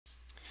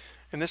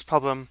In this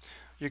problem,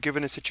 you're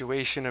given a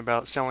situation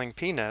about selling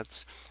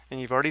peanuts,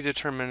 and you've already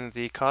determined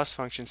the cost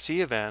function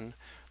C of n,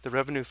 the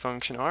revenue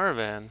function R of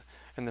n,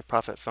 and the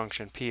profit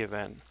function P of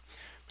n.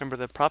 Remember,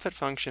 the profit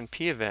function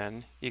P of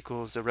n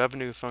equals the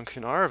revenue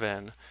function R of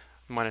n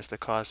minus the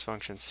cost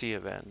function C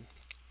of n.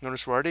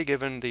 Notice we're already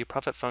given the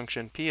profit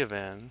function P of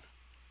n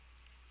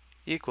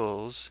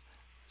equals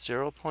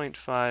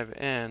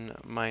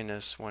 0.5n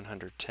minus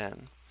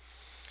 110.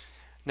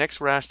 Next,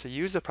 we're asked to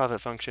use the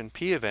profit function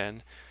P of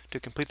n to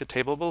complete the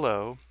table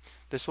below.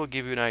 This will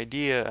give you an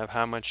idea of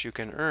how much you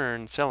can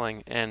earn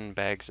selling n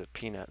bags of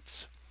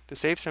peanuts. To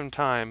save some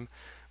time,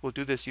 we'll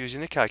do this using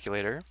the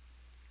calculator.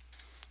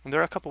 And there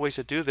are a couple ways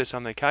to do this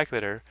on the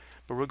calculator,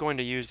 but we're going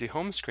to use the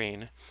home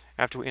screen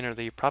after we enter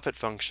the profit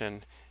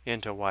function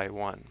into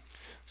y1.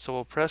 So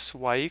we'll press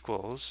y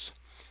equals,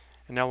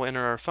 and now we'll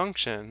enter our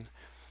function,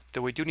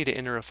 though we do need to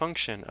enter a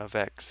function of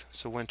x.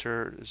 So we'll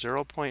enter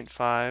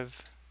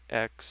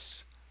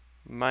 0.5x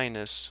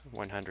minus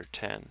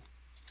 110.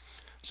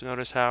 So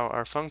notice how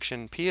our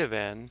function P of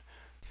n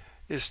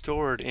is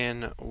stored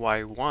in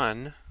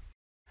y1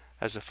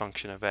 as a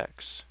function of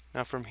x.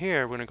 Now from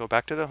here, we're going to go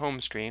back to the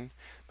home screen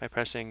by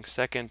pressing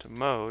second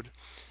mode,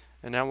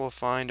 and now we'll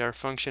find our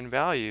function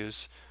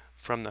values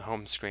from the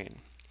home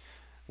screen.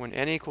 When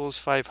n equals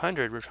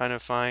 500, we're trying to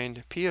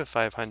find P of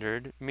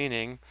 500,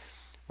 meaning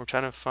we're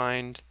trying to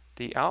find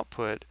the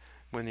output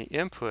when the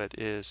input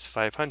is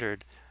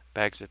 500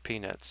 bags of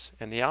peanuts,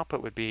 and the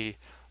output would be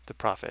the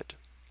profit.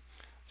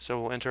 So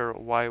we'll enter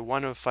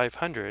y1 of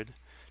 500.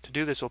 To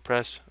do this, we'll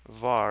press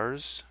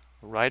vars,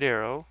 right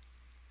arrow,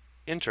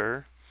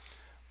 enter.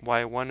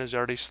 y1 is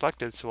already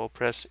selected, so we'll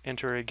press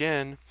enter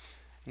again,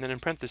 and then in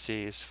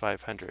parentheses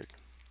 500.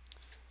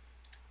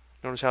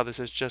 Notice how this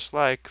is just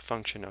like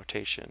function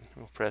notation.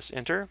 We'll press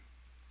enter,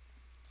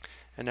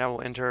 and now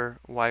we'll enter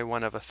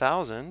y1 of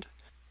 1000.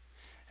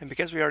 And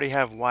because we already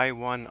have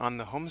y1 on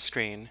the home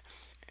screen,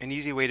 an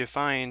easy way to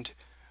find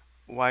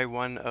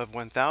y1 of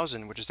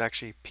 1000, which is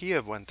actually P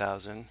of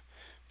 1000,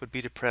 would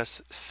be to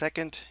press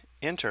second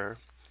enter,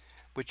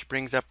 which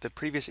brings up the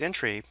previous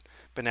entry,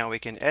 but now we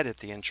can edit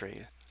the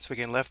entry. So we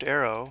can left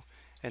arrow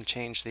and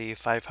change the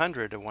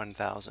 500 to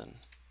 1000.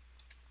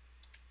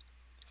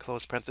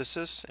 Close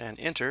parenthesis and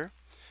enter.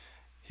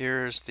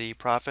 Here's the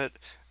profit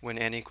when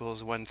n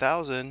equals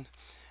 1000.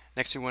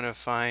 Next, we want to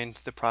find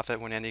the profit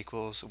when n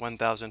equals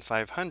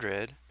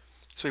 1500.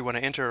 So we want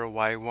to enter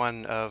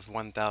y1 of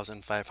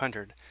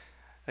 1500.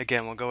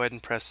 Again, we'll go ahead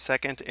and press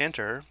second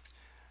enter,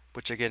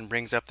 which again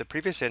brings up the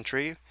previous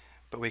entry,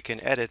 but we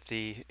can edit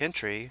the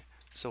entry.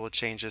 So we'll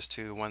change this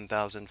to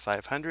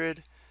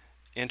 1500,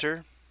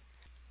 enter.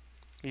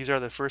 These are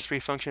the first three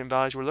function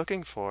values we're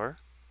looking for.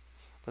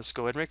 Let's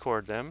go ahead and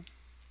record them.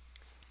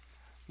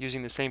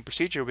 Using the same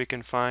procedure, we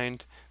can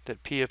find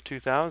that P of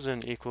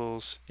 2000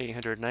 equals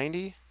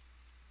 890,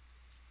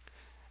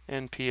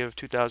 and P of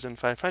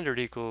 2500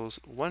 equals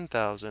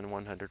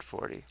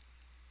 1140.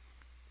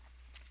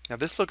 Now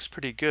this looks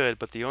pretty good,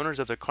 but the owners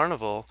of the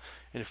carnival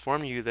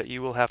inform you that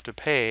you will have to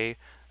pay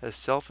a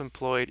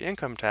self-employed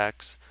income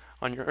tax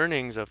on your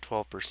earnings of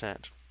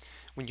 12%.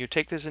 When you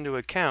take this into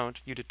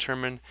account, you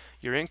determine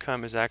your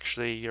income is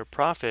actually your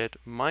profit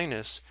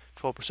minus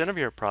 12% of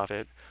your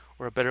profit,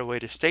 or a better way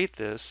to state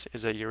this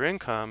is that your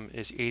income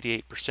is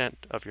 88%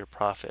 of your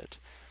profit.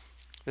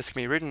 This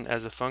can be written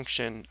as a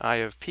function I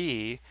of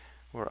P,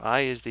 where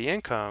I is the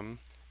income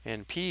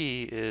and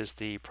P is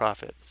the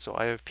profit. So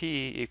I of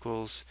P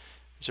equals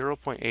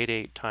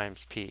 0.88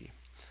 times P.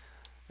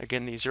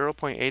 Again, the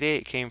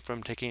 0.88 came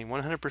from taking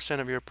 100%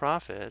 of your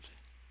profit,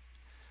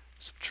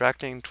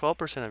 subtracting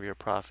 12% of your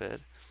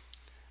profit,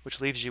 which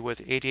leaves you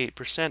with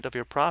 88% of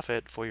your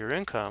profit for your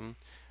income,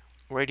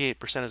 where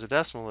 88% as a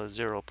decimal is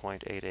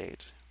 0.88.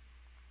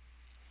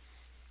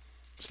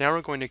 So now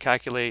we're going to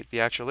calculate the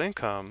actual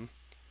income,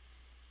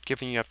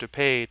 given you have to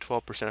pay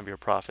 12% of your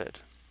profit.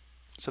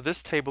 So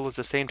this table is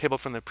the same table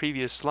from the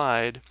previous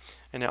slide,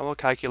 and now we'll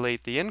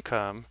calculate the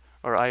income,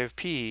 or I of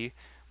P,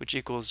 which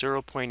equals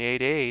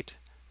 0.88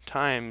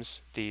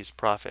 times these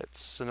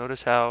profits. So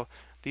notice how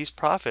these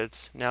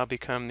profits now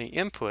become the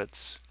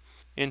inputs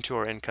into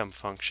our income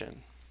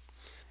function.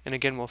 And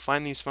again, we'll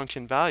find these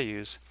function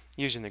values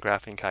using the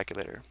graphing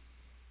calculator.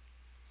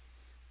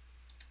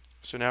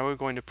 So now we're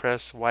going to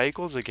press y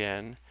equals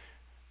again,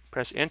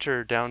 press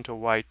enter down to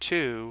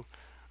y2.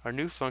 Our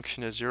new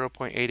function is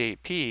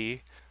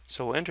 0.88p,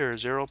 so we'll enter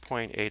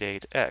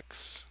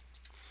 0.88x.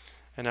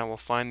 And now we'll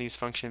find these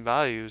function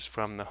values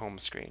from the home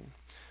screen.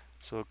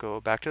 So we'll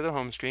go back to the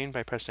home screen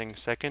by pressing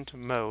second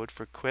mode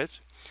for quit.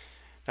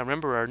 Now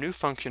remember, our new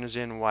function is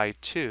in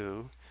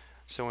y2,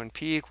 so when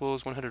p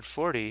equals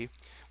 140,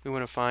 we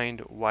want to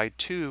find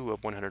y2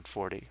 of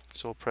 140.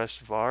 So we'll press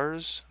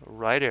vars,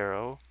 right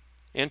arrow,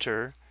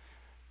 enter.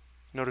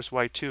 Notice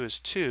y2 is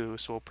 2,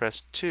 so we'll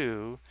press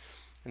 2,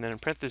 and then in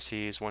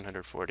parentheses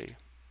 140.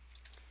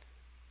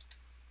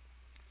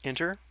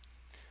 Enter.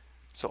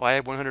 So I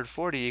of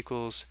 140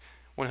 equals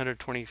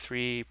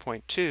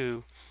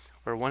 123.2,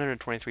 or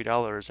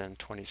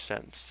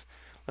 $123.20.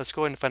 Let's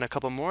go ahead and find a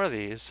couple more of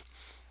these.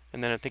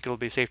 and then I think it'll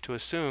be safe to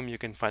assume you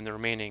can find the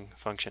remaining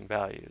function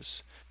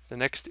values. The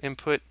next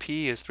input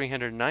P is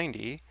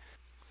 390.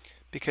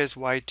 Because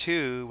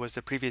Y2 was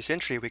the previous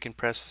entry, we can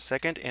press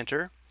second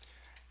enter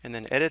and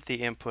then edit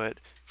the input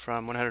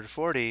from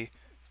 140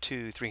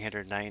 to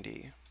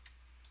 390.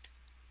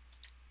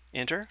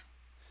 Enter.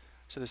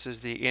 So this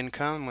is the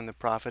income when the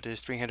profit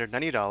is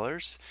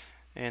 $390,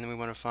 and we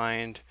want to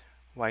find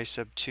Y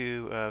sub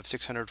 2 of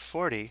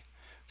 640.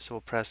 So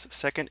we'll press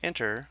second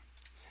enter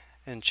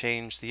and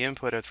change the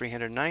input of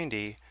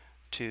 390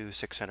 to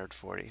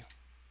 640.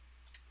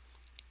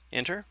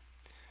 Enter.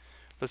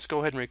 Let's go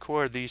ahead and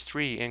record these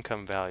three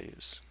income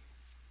values.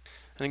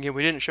 And again,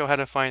 we didn't show how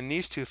to find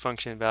these two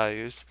function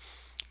values,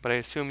 but I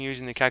assume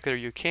using the calculator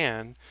you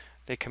can.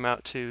 They come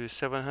out to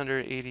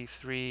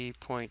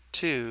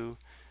 783.2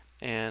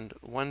 and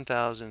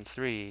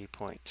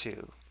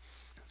 1003.2.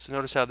 So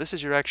notice how this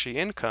is your actual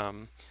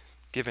income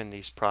given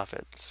these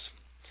profits.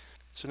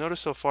 So notice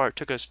so far it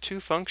took us two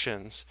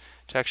functions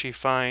to actually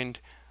find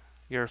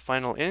your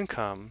final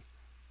income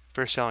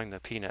for selling the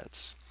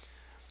peanuts.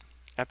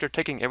 After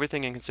taking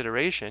everything in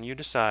consideration, you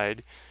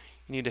decide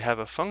you need to have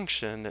a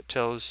function that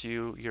tells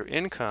you your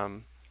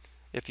income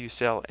if you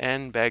sell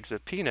n bags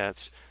of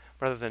peanuts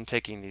rather than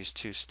taking these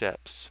two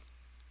steps.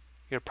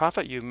 Your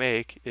profit you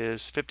make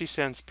is 50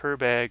 cents per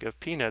bag of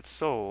peanuts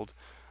sold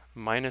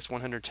minus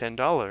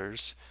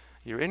 $110.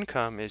 Your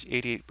income is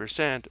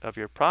 88% of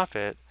your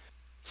profit,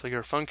 so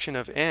your function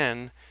of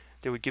n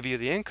that would give you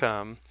the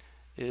income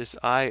is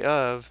I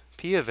of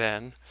P of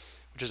n,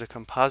 which is a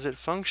composite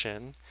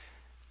function.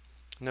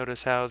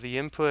 Notice how the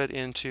input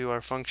into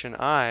our function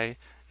I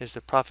is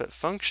the profit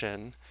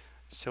function,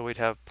 so we'd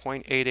have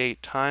 0.88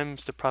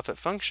 times the profit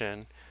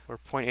function, or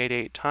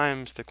 0.88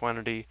 times the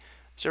quantity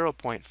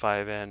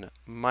 0.5n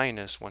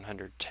minus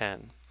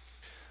 110.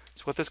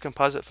 So what this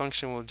composite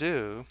function will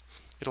do,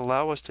 it'll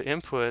allow us to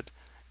input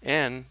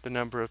n, the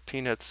number of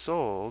peanuts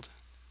sold,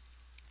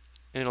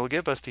 and it'll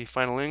give us the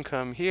final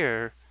income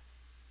here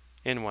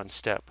in one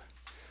step.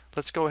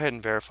 Let's go ahead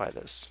and verify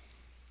this.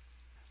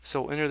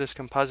 So we'll enter this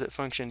composite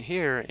function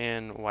here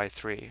in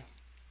Y3.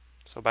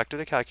 So back to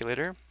the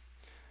calculator,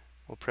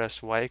 we'll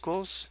press Y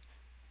equals,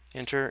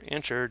 enter,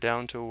 enter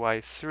down to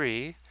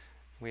Y3.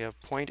 We have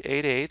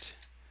 0.88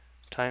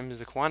 times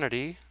the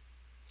quantity,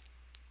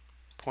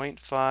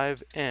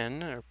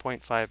 0.5n, or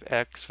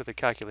 0.5x for the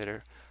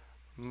calculator,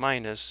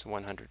 minus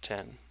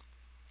 110.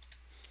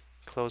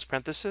 Close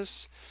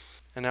parenthesis,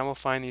 and now we'll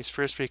find these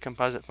first three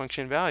composite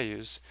function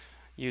values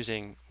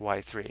using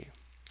Y3.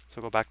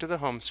 So go back to the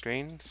home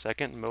screen,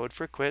 second mode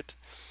for quit,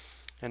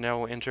 and now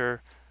we'll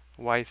enter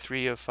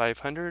Y3 of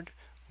 500,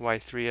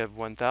 Y3 of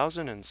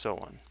 1000, and so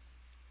on.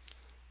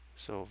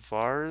 So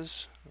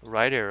vars,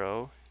 right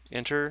arrow,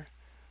 enter,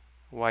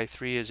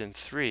 Y3 is in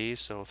 3,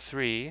 so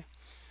 3.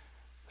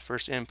 The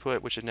first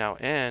input, which is now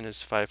n,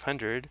 is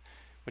 500,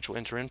 which we'll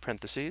enter in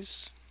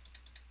parentheses.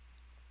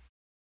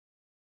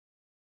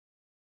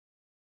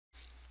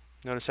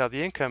 Notice how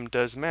the income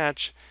does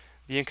match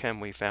the income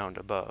we found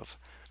above.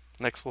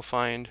 Next we'll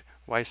find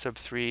Y sub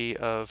 3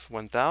 of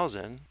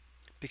 1000.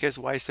 Because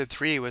Y sub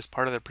 3 was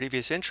part of the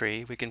previous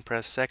entry, we can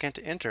press second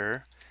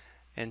enter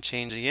and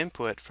change the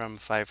input from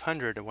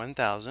 500 to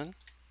 1000.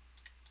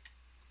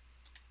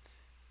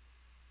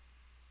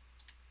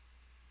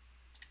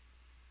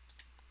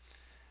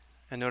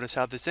 And notice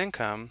how this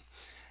income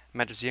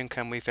matches the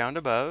income we found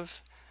above.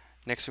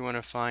 Next we want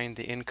to find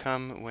the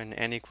income when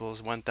n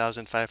equals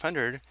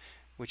 1500,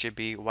 which would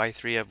be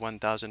Y3 of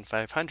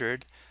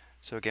 1500.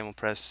 So again, we'll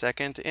press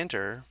second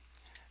enter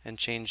and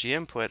change the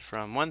input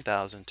from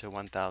 1000 to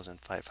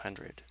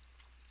 1500.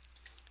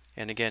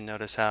 And again,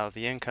 notice how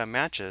the income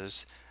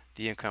matches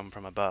the income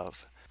from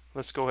above.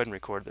 Let's go ahead and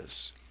record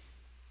this.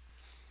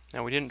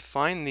 Now we didn't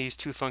find these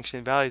two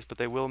function values, but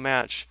they will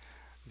match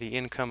the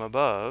income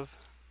above.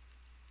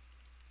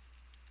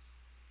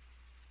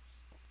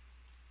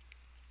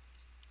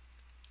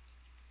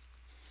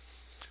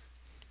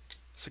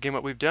 So again,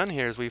 what we've done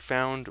here is we've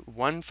found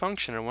one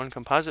function, or one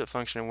composite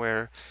function,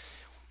 where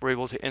we're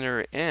able to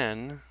enter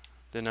n,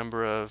 the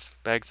number of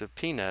bags of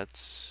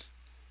peanuts,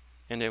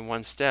 and in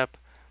one step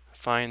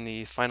find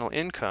the final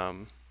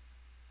income,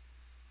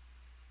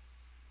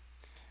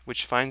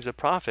 which finds the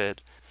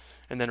profit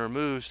and then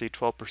removes the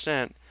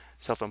 12%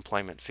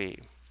 self-employment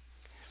fee.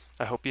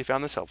 I hope you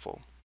found this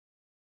helpful.